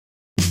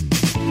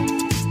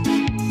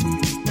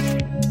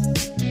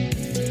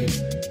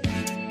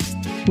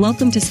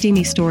Welcome to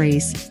Steamy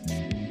Stories.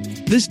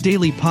 This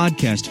daily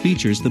podcast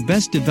features the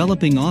best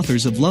developing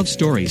authors of love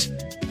stories,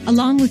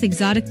 along with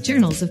exotic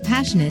journals of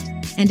passionate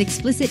and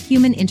explicit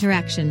human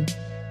interaction.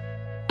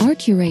 Our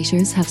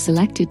curators have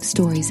selected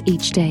stories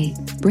each day,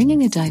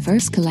 bringing a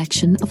diverse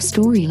collection of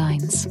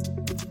storylines.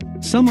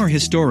 Some are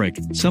historic,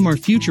 some are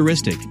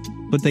futuristic,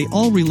 but they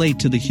all relate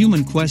to the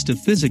human quest of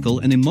physical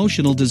and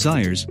emotional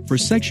desires for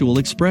sexual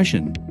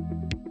expression.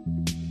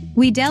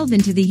 We delve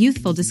into the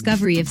youthful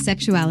discovery of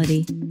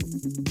sexuality.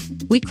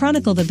 We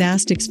chronicle the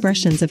vast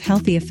expressions of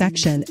healthy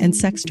affection and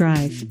sex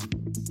drive.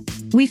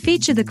 We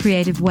feature the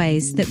creative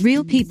ways that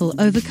real people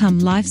overcome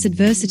life's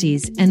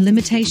adversities and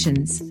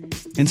limitations,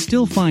 and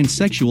still find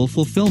sexual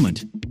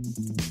fulfillment.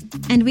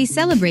 And we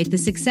celebrate the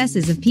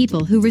successes of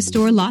people who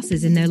restore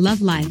losses in their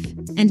love life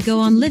and go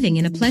on living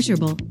in a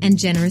pleasurable and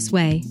generous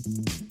way.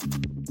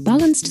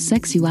 Balanced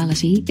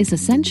sexuality is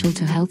essential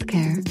to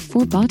healthcare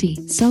for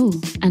body, soul,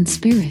 and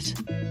spirit.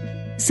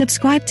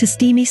 Subscribe to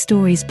Steamy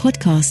Stories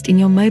podcast in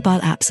your mobile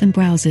apps and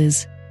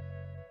browsers.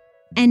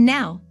 And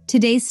now,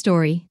 today's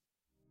story.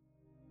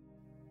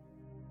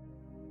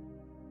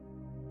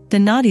 The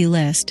Naughty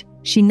List.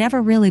 She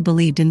never really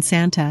believed in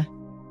Santa.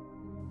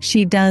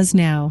 She does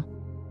now.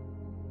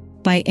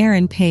 By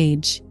Erin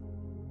Page.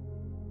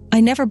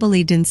 I never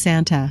believed in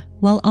Santa,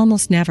 well,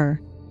 almost never.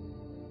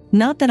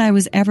 Not that I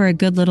was ever a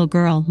good little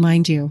girl,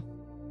 mind you.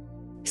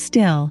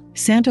 Still,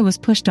 Santa was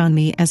pushed on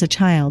me as a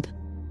child.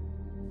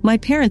 My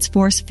parents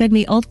force-fed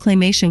me old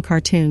claymation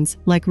cartoons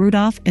like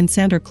Rudolph and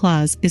Santa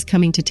Claus is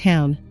Coming to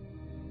Town.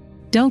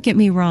 Don't get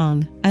me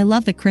wrong, I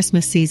love the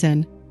Christmas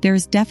season, there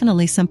is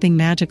definitely something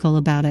magical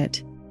about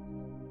it.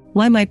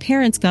 Why my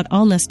parents got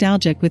all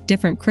nostalgic with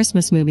different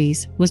Christmas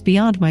movies was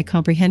beyond my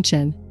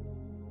comprehension.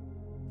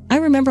 I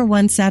remember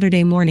one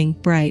Saturday morning,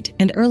 bright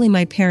and early,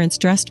 my parents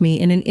dressed me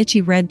in an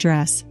itchy red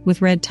dress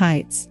with red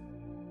tights.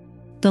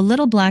 The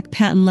little black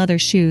patent leather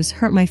shoes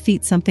hurt my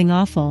feet something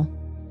awful.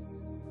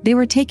 They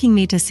were taking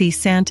me to see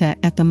Santa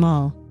at the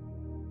mall.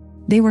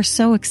 They were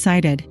so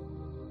excited.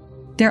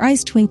 Their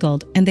eyes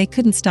twinkled and they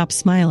couldn't stop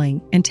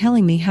smiling and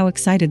telling me how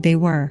excited they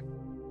were.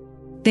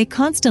 They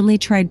constantly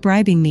tried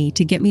bribing me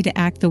to get me to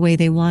act the way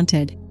they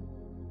wanted.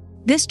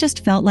 This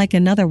just felt like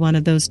another one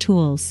of those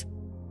tools.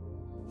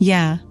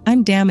 Yeah,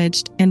 I'm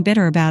damaged and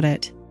bitter about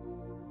it.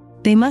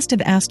 They must have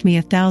asked me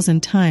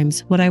 1,000 times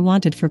what I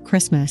wanted for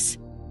Christmas.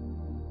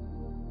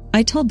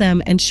 I told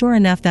them, and sure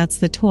enough, that's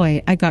the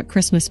toy I got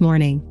Christmas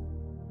morning.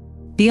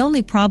 The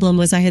only problem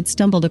was I had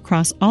stumbled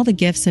across all the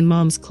gifts in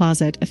Mom's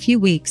closet a few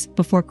weeks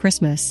before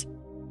Christmas.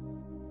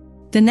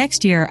 The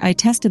next year I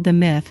tested the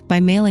myth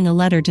by mailing a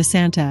letter to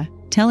Santa,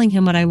 telling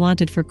him what I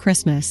wanted for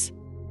Christmas.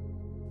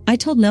 I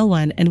told no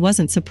one and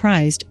wasn't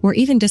surprised or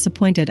even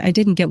disappointed I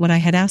didn't get what I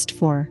had asked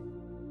for.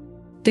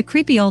 The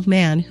creepy old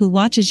man who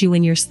watches you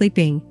when you're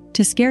sleeping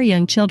to scare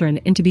young children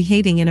into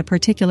behaving in a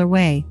particular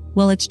way,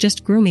 well, it's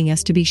just grooming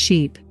us to be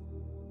sheep.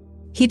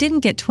 He didn't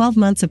get 12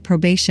 months of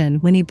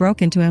probation when he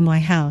broke into my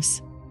house.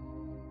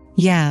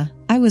 Yeah,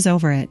 I was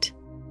over it.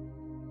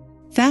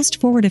 Fast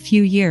forward a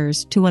few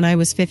years to when I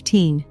was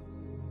 15.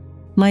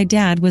 My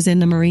dad was in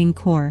the Marine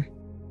Corps.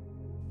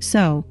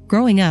 So,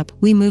 growing up,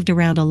 we moved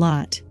around a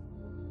lot.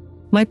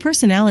 My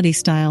personality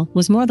style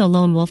was more the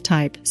lone wolf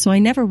type, so I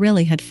never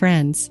really had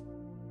friends.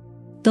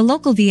 The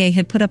local VA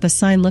had put up a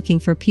sign looking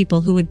for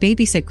people who would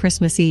babysit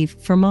Christmas Eve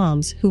for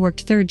moms who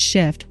worked third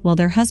shift while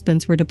their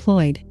husbands were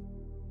deployed.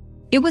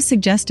 It was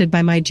suggested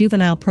by my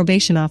juvenile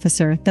probation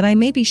officer that I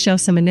maybe show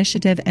some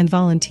initiative and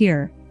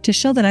volunteer to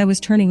show that I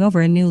was turning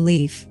over a new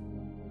leaf.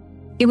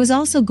 It was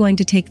also going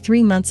to take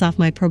 3 months off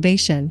my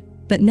probation,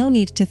 but no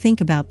need to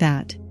think about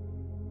that.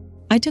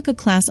 I took a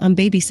class on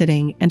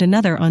babysitting and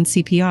another on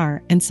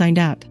CPR and signed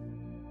up.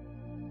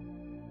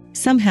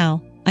 Somehow,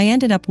 I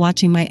ended up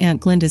watching my Aunt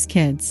Glinda's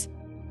kids.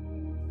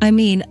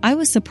 I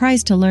was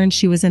surprised to learn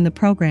she was in the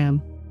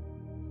program.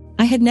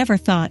 I had never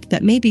thought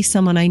that maybe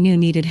someone I knew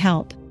needed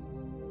help.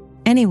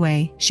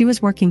 Anyway, she was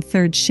working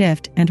third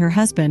shift and her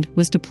husband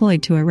was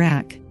deployed to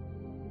Iraq.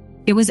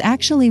 It was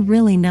actually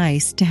really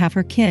nice to have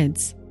her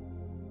kids.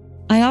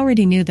 I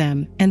already knew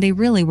them, and they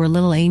really were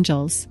little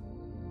angels.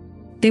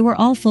 They were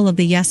all full of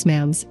the yes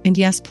ma'ams and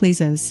yes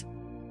pleases.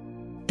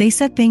 They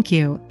said thank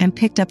you and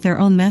picked up their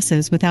own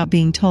messes without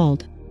being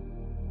told.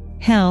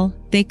 Hell,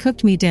 they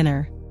cooked me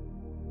dinner.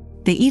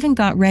 They even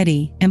got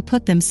ready and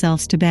put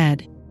themselves to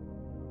bed.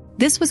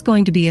 This was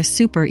going to be a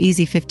super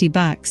easy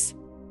 $50.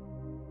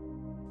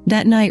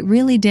 That night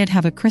really did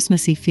have a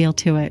Christmassy feel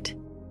to it.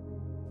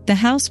 The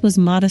house was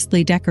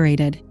modestly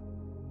decorated.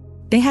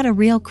 They had a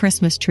real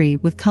Christmas tree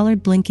with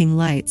colored blinking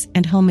lights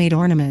and homemade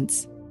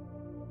ornaments.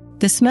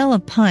 The smell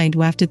of pine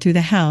wafted through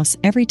the house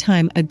every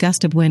time a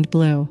gust of wind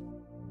blew.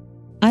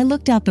 I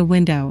looked out the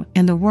window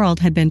and the world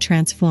had been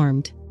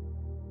transformed.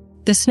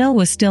 The snow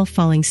was still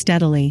falling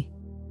steadily.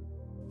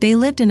 They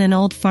lived in an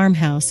old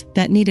farmhouse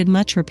that needed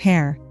much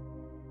repair.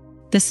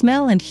 The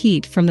smell and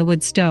heat from the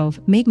wood stove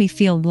made me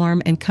feel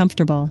warm and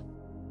comfortable.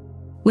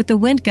 With the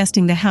wind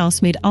gusting, the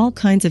house made all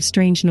kinds of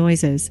strange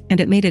noises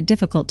and it made it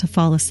difficult to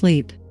fall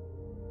asleep.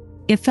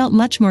 It felt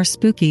much more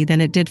spooky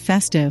than it did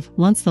festive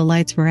once the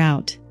lights were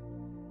out.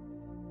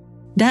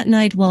 That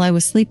night while I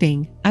was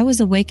sleeping, I was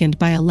awakened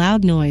by a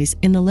loud noise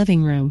in the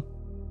living room.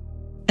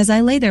 As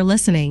I lay there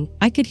listening,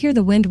 I could hear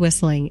the wind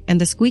whistling and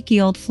the squeaky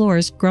old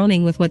floors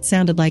groaning with what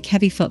sounded like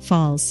heavy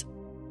footfalls.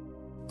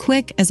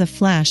 Quick as a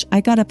flash,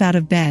 I got up out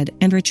of bed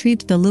and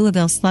retrieved the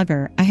Louisville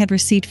Slugger I had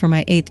received for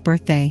my 8th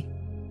birthday.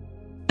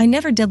 I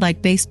never did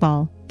like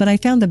baseball, but I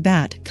found the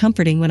bat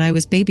comforting when I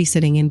was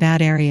babysitting in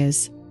bad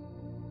areas.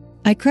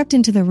 I crept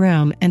into the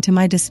room and to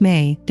my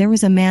dismay, there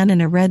was a man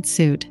in a red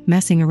suit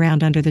messing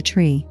around under the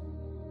tree.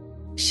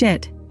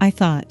 Shit, I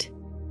thought.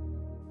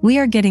 We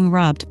are getting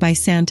robbed by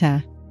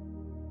Santa.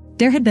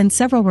 There had been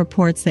several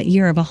reports that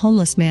year of a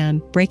homeless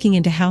man breaking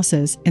into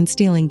houses and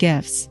stealing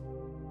gifts.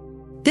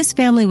 This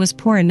family was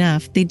poor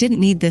enough they didn't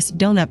need this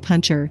donut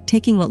puncher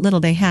taking what little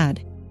they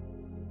had.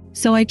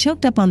 So I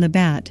choked up on the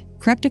bat,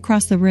 crept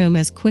across the room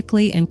as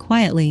quickly and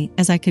quietly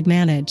as I could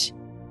manage.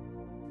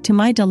 To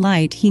my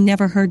delight, he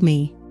never heard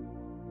me.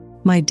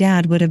 My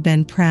dad would have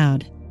been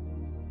proud.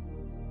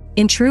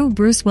 In true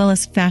Bruce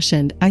Willis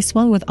fashion, I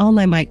swung with all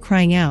my might,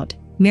 crying out,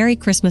 "Merry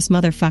Christmas,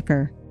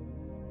 motherfucker."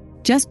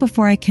 Just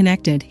before I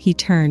connected, he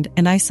turned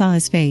and I saw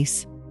his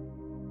face.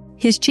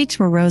 His cheeks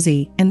were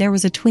rosy and there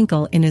was a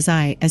twinkle in his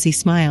eye as he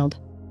smiled.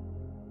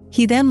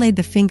 He then laid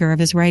the finger of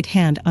his right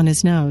hand on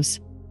his nose.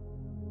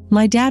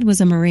 My dad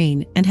was a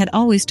Marine and had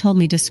always told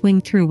me to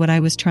swing through what I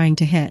was trying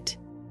to hit.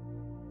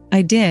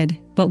 I did,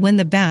 but when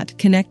the bat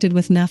connected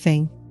with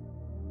nothing,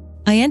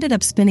 I ended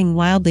up spinning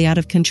wildly out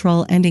of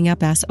control, ending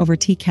up ass over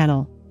tea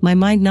kettle, my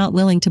mind not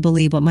willing to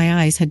believe what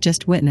my eyes had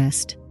just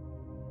witnessed.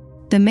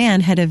 The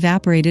man had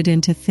evaporated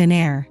into thin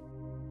air.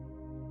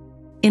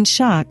 In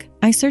shock,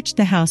 I searched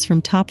the house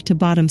from top to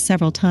bottom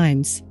several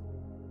times.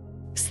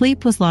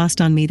 Sleep was lost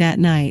on me that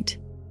night.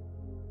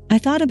 I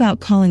thought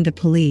about calling the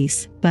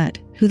police, but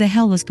who the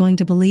hell was going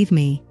to believe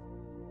me?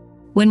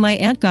 When my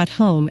aunt got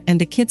home and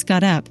the kids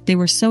got up, they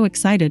were so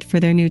excited for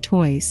their new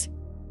toys.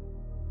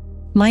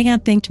 My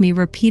aunt thanked me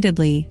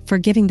repeatedly for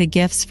giving the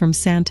gifts from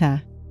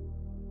Santa.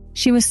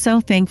 She was so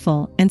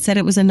thankful and said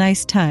it was a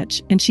nice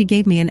touch, and she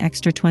gave me an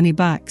extra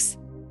 $20.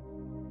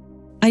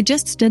 I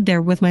just stood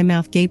there with my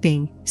mouth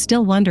gaping,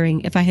 still wondering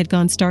if I had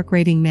gone stark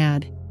raving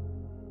mad.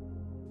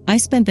 I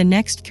spent the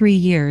next 3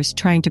 years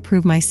trying to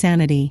prove my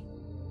sanity.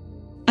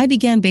 I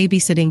began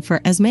babysitting for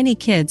as many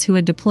kids who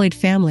had deployed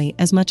family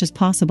as much as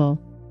possible.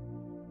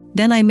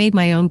 Then I made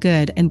my own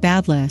good and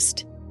bad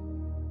list.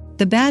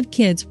 The bad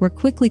kids were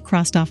quickly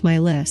crossed off my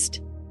list.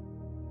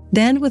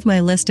 Then with my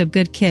list of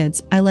good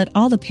kids, I let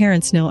all the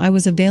parents know I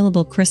was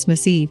available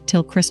Christmas Eve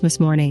till Christmas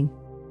morning.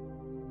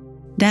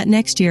 That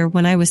next year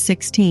when I was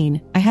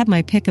 16, I had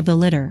my pick of the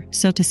litter,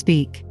 so to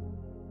speak.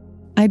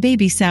 I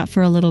babysat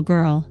for a little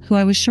girl who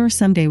I was sure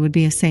someday would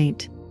be a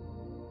saint.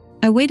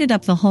 I waited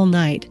up the whole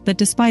night, but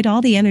despite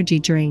all the energy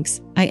drinks,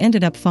 I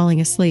ended up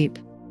falling asleep.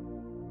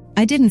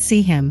 I didn't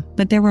see him,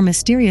 but there were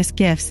mysterious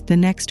gifts the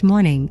next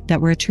morning that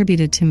were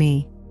attributed to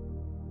me.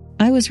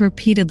 I was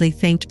repeatedly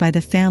thanked by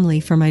the family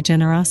for my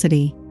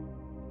generosity.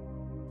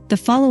 The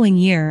following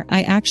year,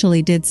 I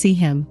actually did see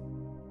him.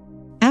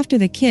 After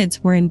the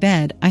kids were in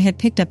bed, I had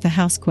picked up the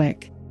house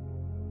quick.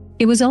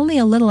 It was only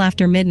a little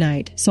after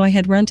midnight, so I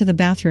had run to the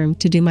bathroom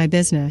to do my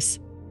business.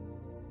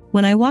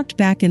 When I walked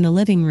back in the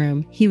living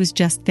room, he was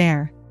just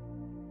there.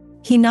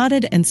 He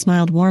nodded and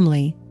smiled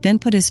warmly, then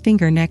put his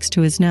finger next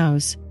to his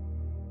nose.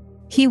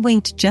 He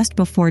winked just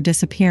before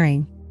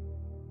disappearing.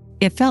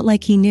 It felt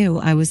like he knew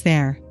I was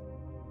there.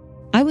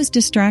 I was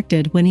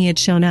distracted when he had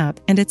shown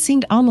up, and it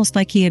seemed almost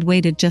like he had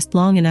waited just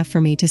long enough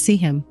for me to see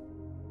him.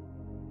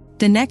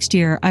 The next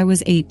year I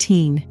was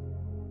 18.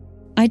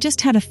 I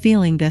just had a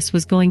feeling this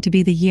was going to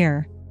be the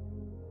year.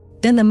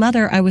 Then the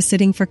mother I was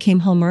sitting for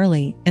came home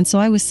early, and so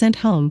I was sent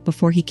home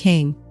before he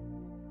came.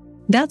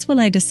 That's when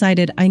I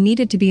decided I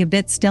needed to be a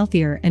bit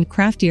stealthier and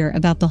craftier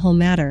about the whole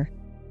matter.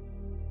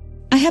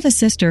 I have a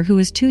sister who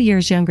is 2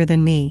 years younger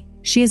than me.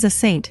 She is a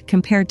saint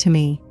compared to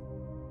me.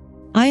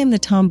 I am the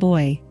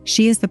tomboy,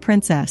 she is the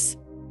princess.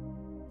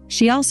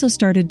 She also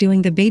started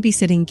doing the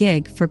babysitting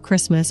gig for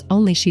Christmas,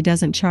 only she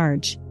doesn't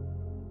charge.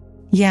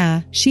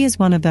 Yeah, she is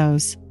one of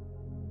those.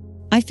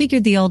 I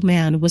figured the old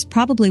man was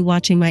probably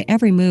watching my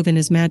every move in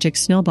his magic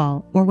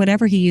snowball or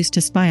whatever he used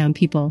to spy on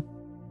people.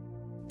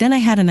 Then I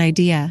had an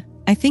idea.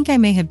 I think I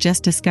may have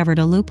just discovered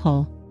a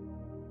loophole.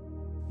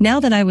 Now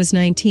that I was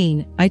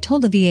 19, I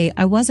told the VA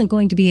I wasn't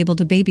going to be able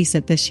to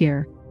babysit this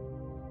year.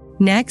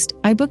 Next,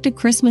 I booked a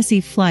Christmas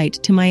Eve flight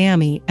to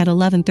Miami at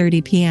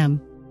 11:30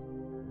 p.m.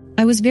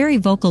 I was very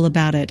vocal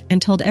about it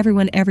and told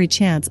everyone every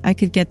chance I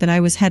could get that I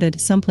was headed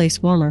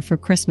someplace warmer for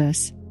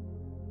Christmas.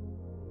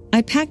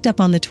 I packed up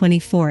on the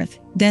 24th,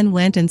 then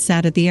went and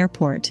sat at the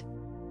airport.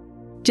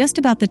 Just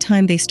about the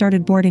time they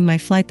started boarding my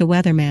flight, the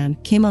weatherman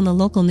came on the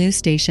local news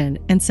station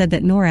and said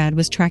that NORAD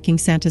was tracking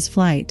Santa's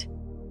flight.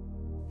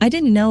 I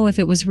didn't know if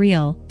it was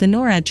real, the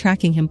NORAD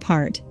tracking him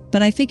part,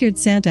 but I figured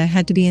Santa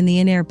had to be in the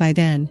in-air by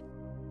then.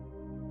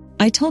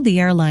 I told the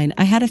airline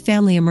I had a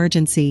family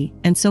emergency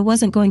and so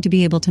wasn't going to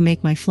be able to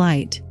make my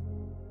flight.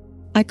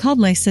 I called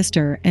my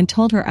sister and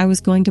told her I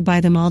was going to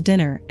buy them all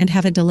dinner and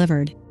have it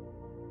delivered.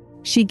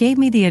 She gave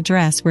me the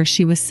address where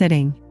she was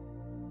sitting.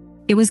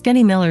 It was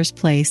Gunny Miller's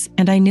place,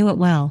 and I knew it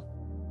well.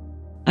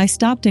 I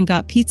stopped and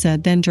got pizza,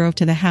 then drove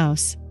to the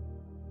house.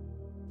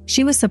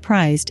 She was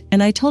surprised,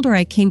 and I told her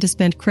I came to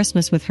spend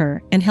Christmas with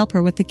her and help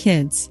her with the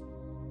kids.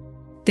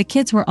 The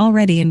kids were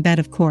already in bed,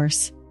 of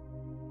course.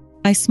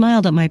 I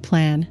smiled at my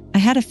plan. I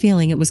had a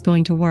feeling it was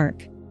going to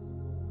work.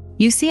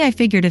 You see, I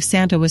figured if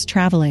Santa was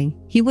traveling,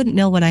 he wouldn't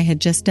know what I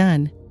had just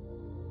done.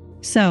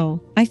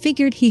 So, I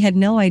figured he had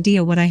no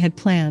idea what I had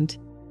planned.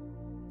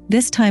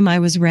 This time I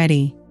was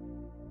ready.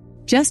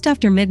 Just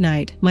after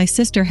midnight, my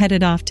sister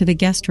headed off to the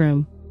guest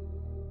room.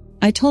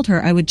 I told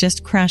her I would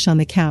just crash on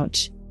the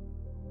couch.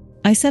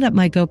 I set up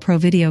my GoPro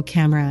video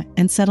camera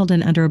and settled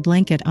in under a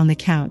blanket on the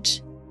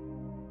couch.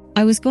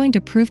 I was going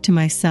to prove to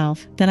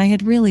myself that I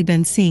had really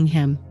been seeing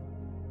him.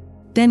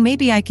 Then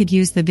maybe I could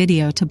use the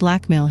video to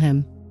blackmail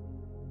him.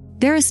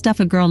 There is stuff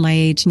a girl my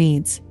age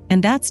needs,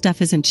 and that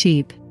stuff isn't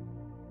cheap.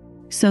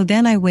 So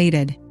then I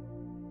waited.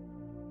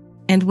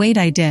 And wait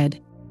I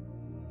did.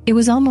 It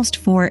was almost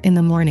 4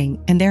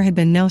 a.m, and there had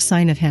been no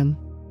sign of him.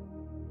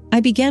 I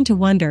began to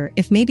wonder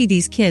if maybe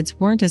these kids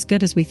weren't as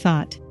good as we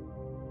thought.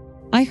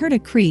 I heard a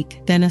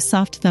creak, then a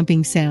soft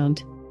thumping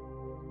sound.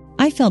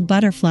 I felt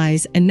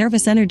butterflies and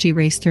nervous energy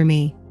race through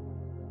me.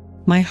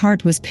 My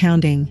heart was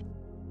pounding.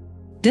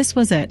 This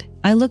was it.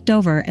 I looked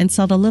over and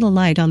saw the little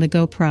light on the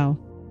GoPro.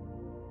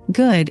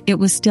 Good, it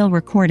was still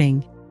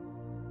recording.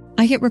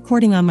 I hit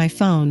recording on my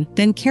phone,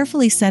 then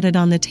carefully set it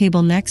on the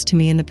table next to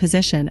me in the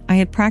position I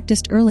had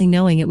practiced early,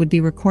 knowing it would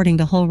be recording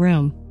the whole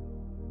room.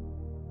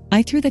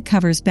 I threw the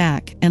covers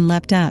back and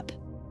leapt up.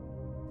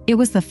 It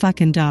was the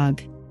fucking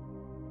dog.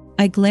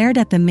 I glared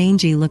at the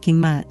mangy-looking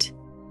mutt.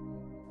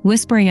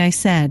 Whispering, I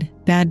said,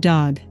 "Bad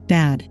dog,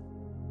 bad."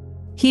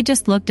 He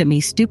just looked at me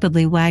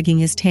stupidly, wagging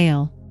his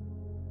tail.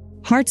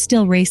 Heart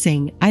still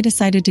racing, I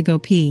decided to go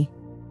pee.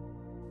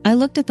 I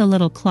looked at the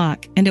little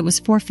clock and it was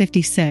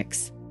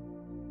 4:56.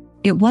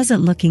 It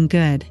wasn't looking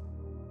good.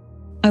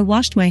 I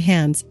washed my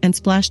hands and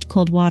splashed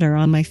cold water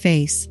on my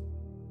face.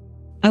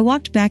 I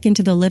walked back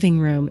into the living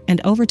room and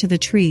over to the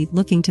tree,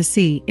 looking to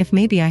see if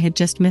maybe I had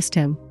just missed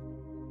him.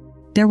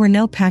 There were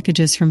no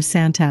packages from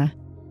Santa.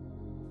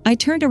 I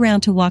turned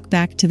around to walk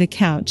back to the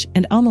couch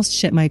and almost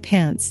shit my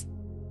pants.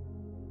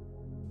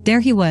 There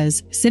he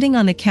was, sitting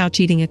on the couch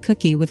eating a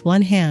cookie with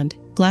one hand,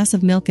 glass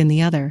of milk in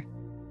the other.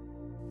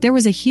 There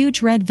was a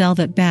huge red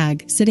velvet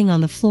bag sitting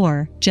on the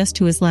floor just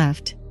to his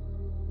left.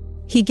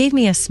 He gave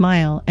me a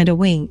smile and a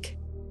wink.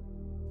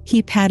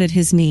 He patted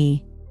his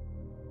knee.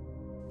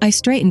 I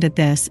straightened at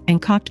this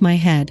and cocked my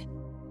head.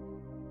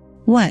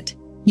 "What,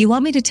 you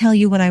want me to tell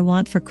you what I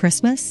want for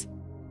Christmas?"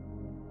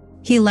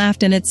 He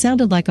laughed, and it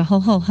sounded like a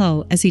ho ho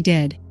ho as he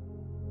did.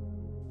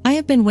 "I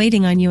have been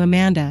waiting on you,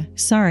 Amanda.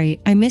 Sorry,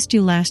 I missed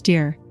you last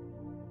year."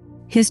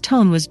 His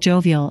tone was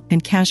jovial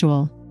and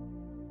casual.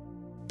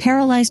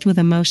 Paralyzed with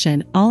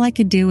emotion, all I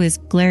could do is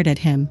glared at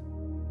him.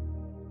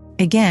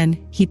 Again,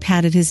 he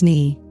patted his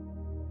knee.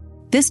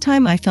 This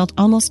time I felt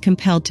almost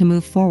compelled to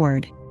move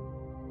forward.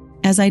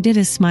 As I did,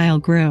 his smile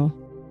grew.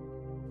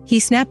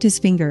 He snapped his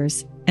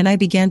fingers, and I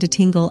began to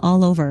tingle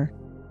all over.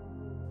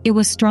 It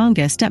was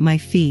strongest at my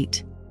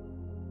feet.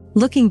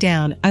 Looking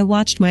down, I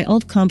watched my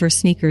old Converse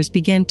sneakers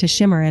begin to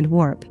shimmer and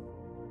warp.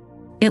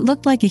 It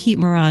looked like a heat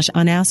mirage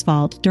on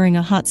asphalt during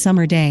a hot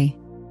summer day.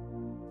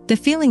 The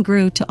feeling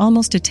grew to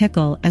almost a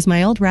tickle as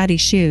my old ratty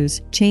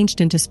shoes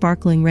changed into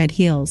sparkling red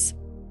heels.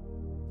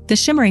 The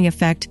shimmering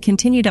effect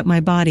continued up my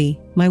body.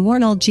 My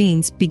worn old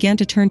jeans began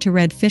to turn to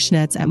red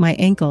fishnets at my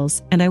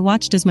ankles, and I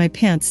watched as my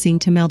pants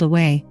seemed to melt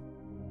away.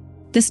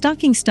 The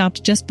stocking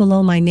stopped just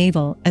below my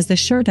navel as the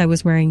shirt I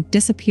was wearing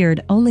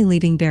disappeared, only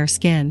leaving bare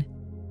skin.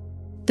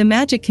 The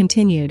magic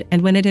continued,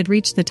 and when it had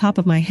reached the top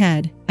of my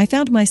head, I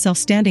found myself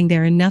standing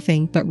there in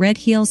nothing but red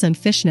heels and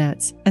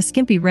fishnets, a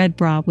skimpy red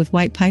bra with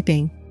white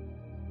piping.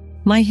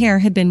 My hair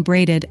had been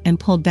braided and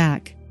pulled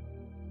back.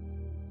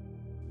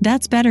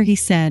 "That's better," he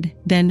said,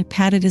 then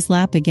patted his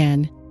lap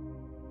again.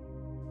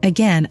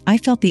 Again, I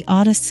felt the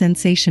oddest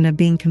sensation of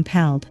being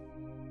compelled.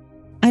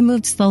 I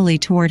moved slowly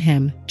toward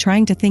him,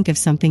 trying to think of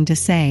something to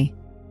say.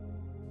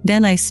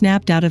 Then I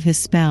snapped out of his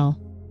spell.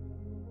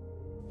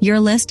 "Your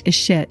list is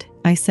shit,"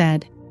 I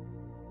said.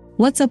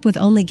 "What's up with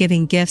only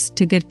giving gifts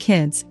to good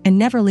kids and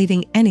never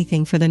leaving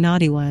anything for the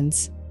naughty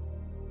ones?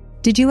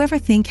 Did you ever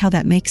think how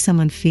that makes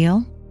someone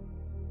feel?"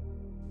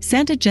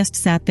 Santa just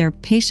sat there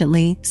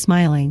patiently,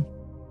 smiling.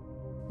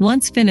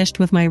 Once finished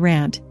with my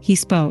rant, he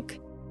spoke.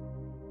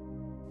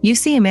 "You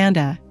see,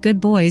 Amanda, good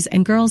boys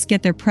and girls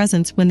get their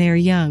presents when they are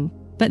young,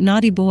 but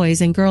naughty boys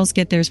and girls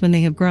get theirs when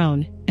they have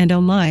grown, and oh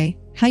my,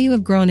 how you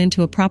have grown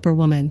into a proper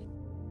woman.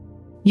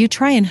 You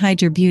try and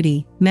hide your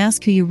beauty,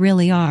 mask who you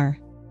really are.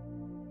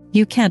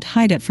 You can't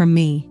hide it from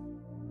me."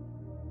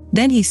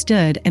 Then he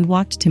stood and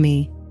walked to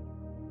me.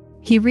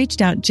 He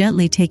reached out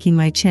gently, taking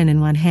my chin in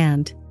one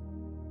hand.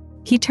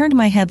 He turned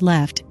my head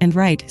left and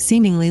right,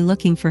 seemingly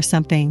looking for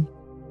something.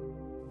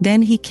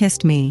 Then he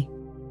kissed me.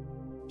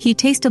 He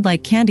tasted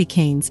like candy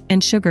canes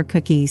and sugar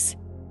cookies.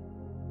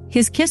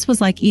 His kiss was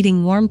like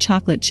eating warm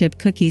chocolate chip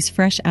cookies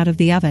fresh out of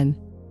the oven.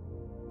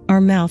 Our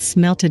mouths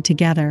melted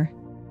together.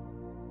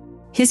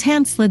 His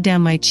hand slid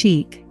down my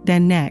cheek,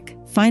 then neck,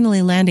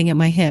 finally landing at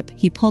my hip.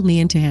 He pulled me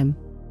into him.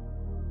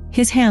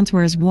 His hands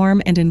were as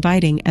warm and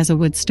inviting as a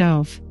wood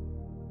stove.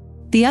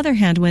 The other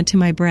hand went to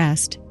my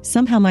breast.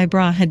 Somehow my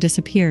bra had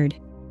disappeared.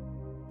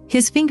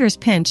 His fingers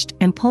pinched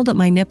and pulled at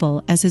my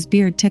nipple as his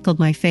beard tickled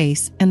my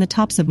face and the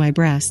tops of my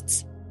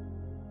breasts.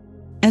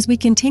 As we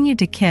continued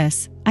to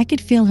kiss, I could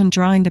feel him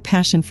drawing the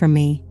passion from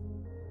me.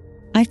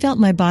 I felt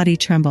my body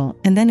tremble,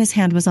 and then his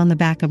hand was on the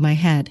back of my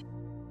head.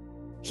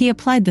 He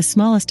applied the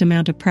smallest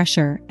amount of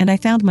pressure, and I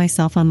found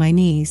myself on my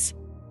knees.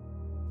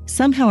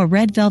 Somehow a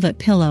red velvet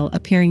pillow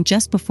appearing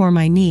just before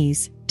my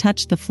knees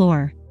touched the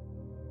floor.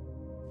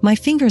 My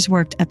fingers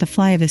worked at the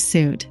fly of his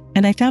suit,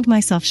 and I found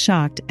myself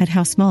shocked at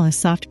how small his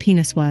soft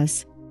penis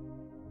was.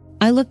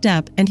 I looked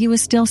up and he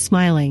was still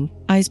smiling,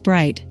 eyes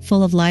bright,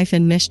 full of life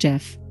and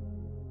mischief.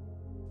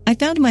 I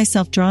found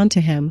myself drawn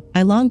to him.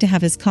 I longed to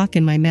have his cock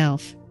in my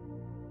mouth.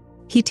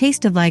 He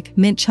tasted like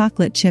mint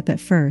chocolate chip at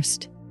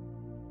first.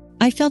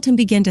 I felt him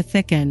begin to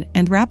thicken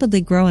and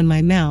rapidly grow in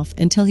my mouth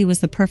until he was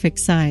the perfect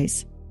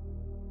size.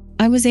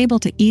 I was able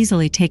to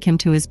easily take him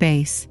to his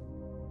base.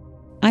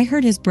 I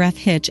heard his breath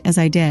hitch as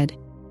I did.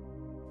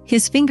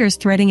 His fingers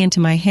threading into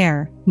my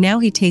hair. Now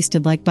he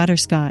tasted like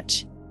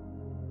butterscotch.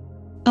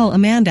 "Oh,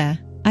 Amanda,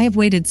 I have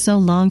waited so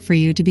long for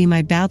you to be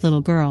my bad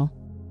little girl."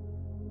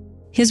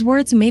 His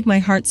words made my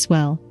heart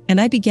swell,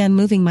 and I began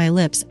moving my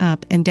lips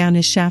up and down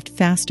his shaft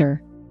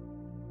faster.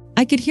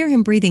 I could hear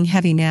him breathing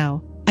heavy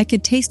now. I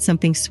could taste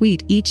something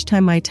sweet each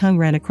time my tongue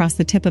ran across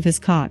the tip of his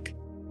cock.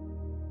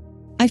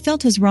 I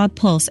felt his rod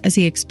pulse as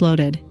he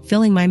exploded,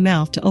 filling my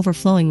mouth to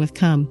overflowing with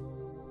cum.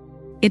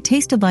 It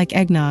tasted like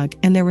eggnog,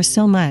 and there was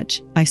so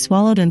much. I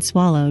swallowed and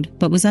swallowed,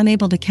 but was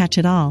unable to catch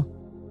it all.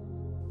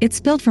 It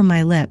spilled from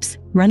my lips,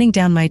 running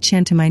down my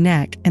chin to my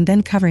neck and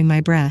then covering my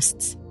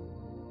breasts.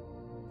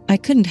 I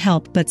couldn't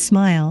help but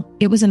smile.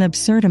 It was an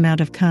absurd amount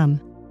of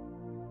cum.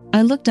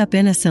 I looked up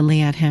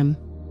innocently at him.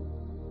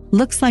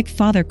 "Looks like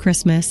Father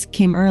Christmas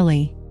came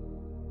early."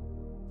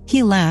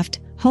 He laughed,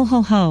 "Ho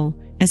ho ho,"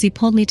 as he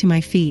pulled me to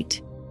my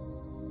feet.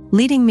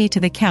 Leading me to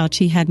the couch,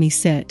 he had me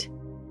sit.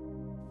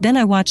 Then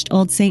I watched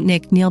old Saint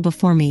Nick kneel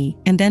before me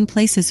and then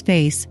place his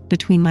face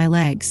between my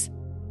legs.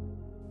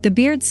 The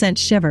beard sent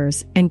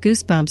shivers and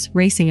goosebumps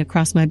racing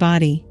across my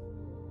body.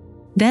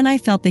 Then I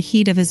felt the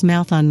heat of his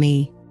mouth on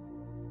me.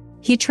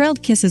 He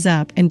trailed kisses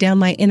up and down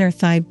my inner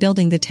thigh,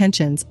 building the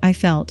tensions I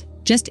felt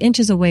just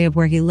inches away of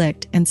where he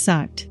licked and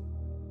sucked.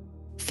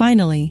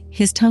 Finally,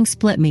 his tongue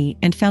split me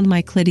and found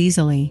my clit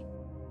easily.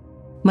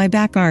 My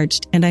back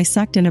arched and I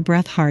sucked in a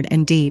breath hard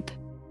and deep.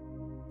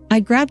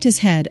 I grabbed his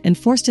head and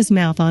forced his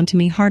mouth onto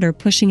me harder,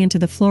 pushing into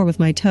the floor with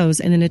my toes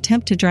in an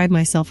attempt to drive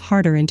myself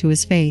harder into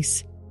his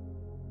face.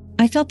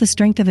 I felt the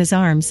strength of his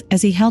arms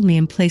as he held me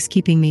in place,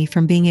 keeping me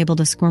from being able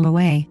to squirm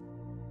away.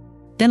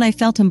 Then I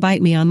felt him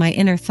bite me on my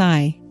inner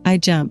thigh. I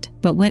jumped,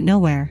 but went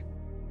nowhere.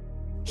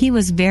 He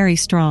was very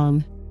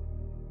strong.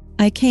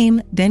 I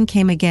came, then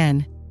came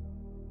again.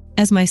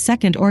 As my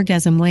second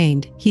orgasm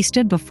waned, he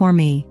stood before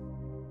me.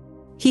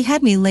 He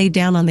had me laid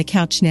down on the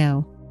couch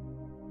now.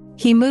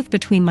 He moved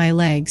between my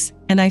legs,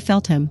 and I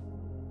felt him.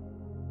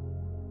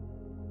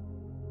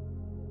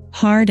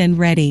 Hard and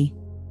ready.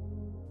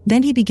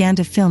 Then he began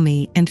to fill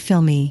me and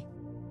fill me.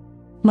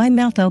 My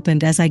mouth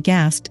opened as I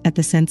gasped at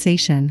the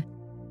sensation.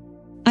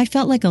 I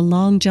felt like a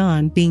long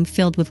john being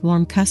filled with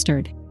warm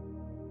custard.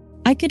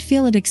 I could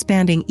feel it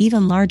expanding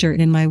even larger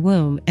in my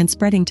womb and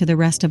spreading to the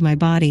rest of my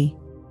body.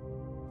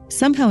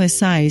 Somehow his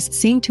size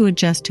seemed to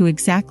adjust to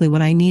exactly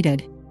what I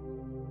needed.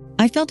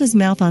 I felt his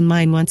mouth on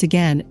mine once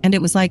again, and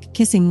it was like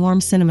kissing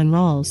warm cinnamon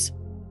rolls.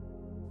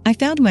 I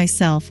found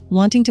myself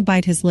wanting to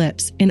bite his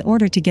lips in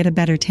order to get a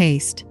better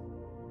taste.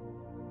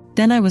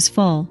 Then I was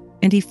full,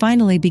 and he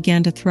finally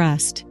began to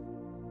thrust.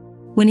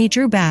 When he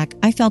drew back,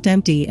 I felt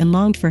empty and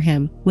longed for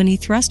him. When he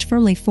thrust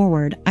firmly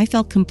forward, I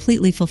felt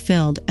completely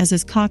fulfilled as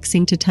his cock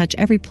seemed to touch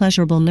every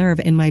pleasurable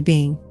nerve in my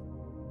being.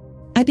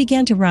 I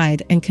began to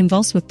writhe and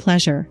convulse with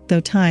pleasure,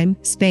 though time,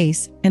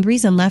 space, and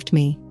reason left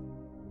me.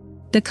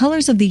 The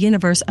colors of the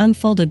universe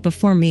unfolded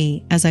before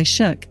me as I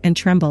shook and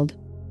trembled.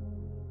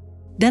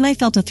 Then I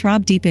felt a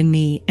throb deep in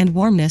me, and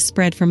warmness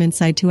spread from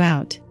inside to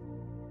out.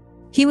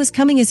 He was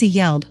coming as he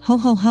yelled, "Ho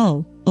ho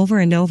ho," over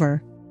and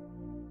over.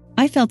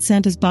 I felt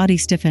Santa's body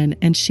stiffen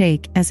and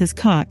shake as his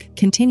cock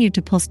continued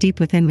to pulse deep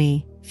within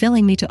me,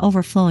 filling me to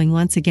overflowing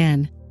once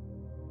again.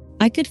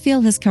 I could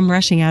feel his cum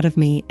rushing out of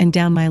me and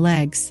down my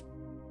legs.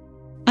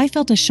 I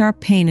felt a sharp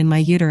pain in my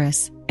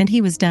uterus, and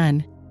he was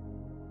done.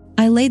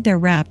 I laid there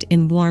wrapped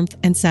in warmth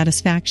and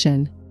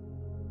satisfaction.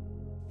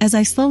 As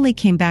I slowly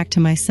came back to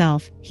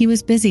myself, he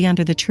was busy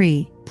under the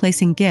tree,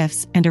 placing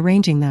gifts and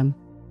arranging them.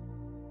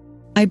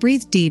 I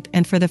breathed deep,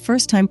 and for the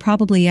first time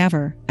probably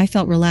ever, I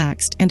felt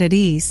relaxed and at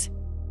ease.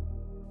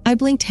 I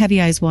blinked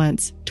heavy eyes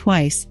once,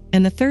 twice,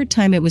 and the third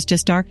time it was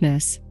just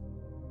darkness.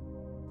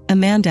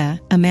 "Amanda,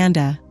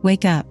 Amanda,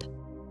 wake up."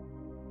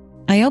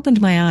 I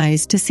opened my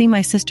eyes to see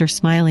my sister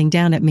smiling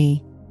down at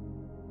me.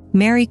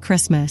 Merry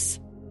Christmas.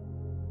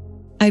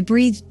 I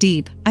breathed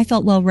deep. I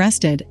felt well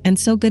rested and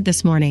so good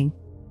this morning.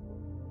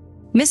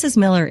 Mrs.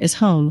 Miller is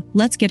home.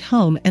 Let's get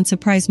home and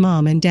surprise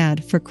Mom and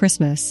Dad for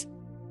Christmas.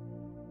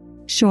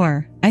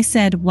 Sure, I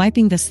said,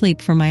 wiping the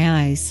sleep from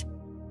my eyes.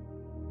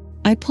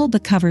 I pulled the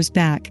covers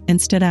back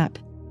and stood up.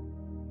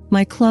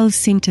 My clothes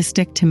seemed to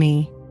stick to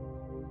me.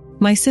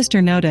 My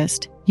sister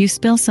noticed. You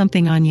spill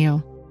something on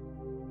you.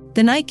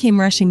 The night came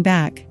rushing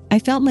back. I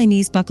felt my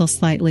knees buckle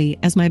slightly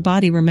as my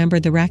body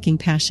remembered the racking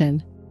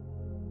passion.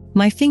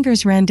 My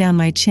fingers ran down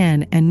my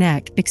chin and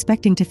neck,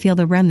 expecting to feel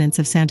the remnants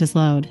of Santa's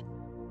load.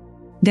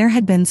 There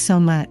had been so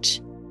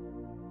much.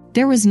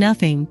 There was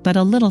nothing but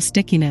a little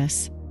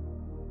stickiness.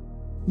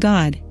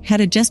 God,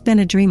 had it just been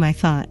a dream, I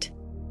thought.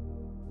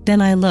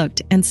 Then I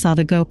looked and saw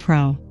the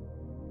GoPro.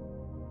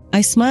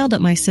 I smiled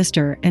at my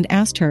sister and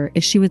asked her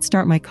if she would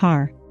start my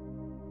car.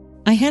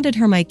 I handed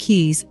her my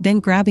keys, then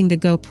grabbing the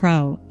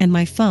GoPro and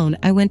my phone,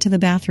 I went to the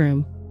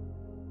bathroom.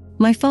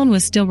 My phone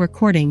was still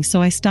recording,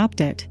 so I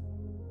stopped it.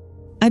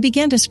 I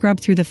began to scrub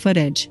through the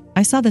footage.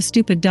 I saw the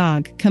stupid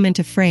dog come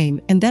into frame,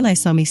 and then I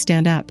saw me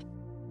stand up.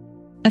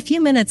 A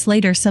few minutes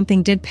later,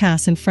 something did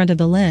pass in front of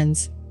the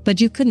lens,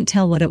 but you couldn't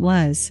tell what it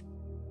was.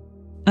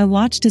 I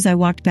watched as I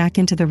walked back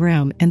into the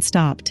room and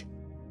stopped.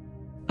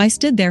 I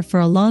stood there for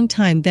a long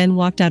time, then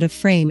walked out of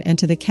frame and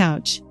to the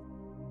couch.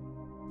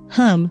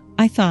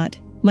 I thought.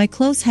 My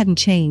clothes hadn't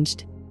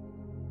changed.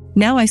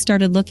 Now I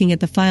started looking at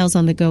the files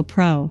on the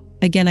GoPro.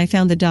 Again I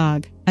found the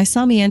dog. I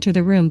saw me enter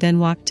the room, then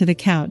walked to the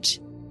couch.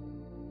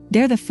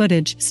 There the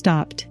footage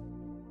stopped.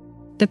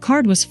 The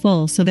card was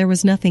full, so there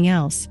was nothing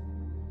else.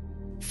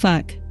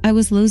 Fuck, I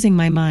was losing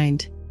my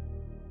mind.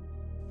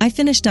 I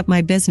finished up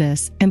my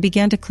business and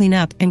began to clean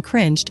up and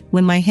cringed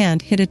when my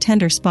hand hit a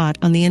tender spot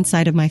on the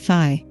inside of my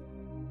thigh.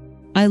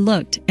 I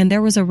looked and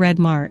there was a red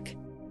mark.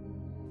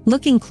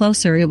 Looking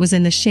closer, it was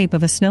in the shape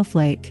of a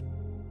snowflake.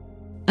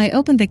 I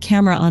opened the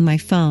camera on my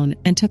phone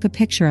and took a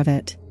picture of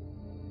it.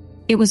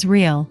 It was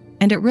real,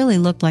 and it really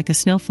looked like a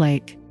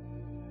snowflake.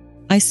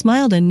 I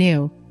smiled and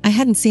knew I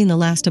hadn't seen the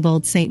last of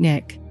old Saint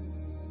Nick.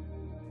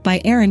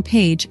 By Aaron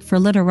Page for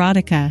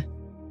Literotica.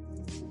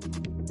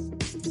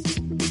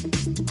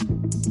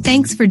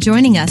 Thanks for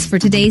joining us for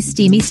today's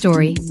steamy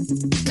story.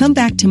 Come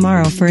back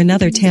tomorrow for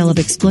another tale of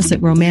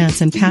explicit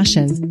romance and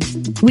passion.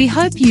 We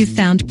hope you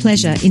found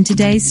pleasure in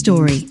today's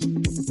story.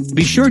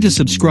 Be sure to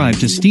subscribe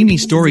to Steamy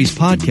Stories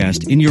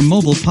podcast in your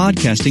mobile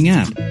podcasting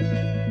app.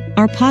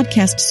 Our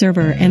podcast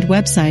server and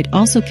website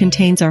also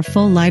contains our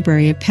full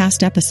library of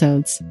past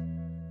episodes.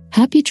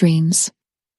 Happy dreams.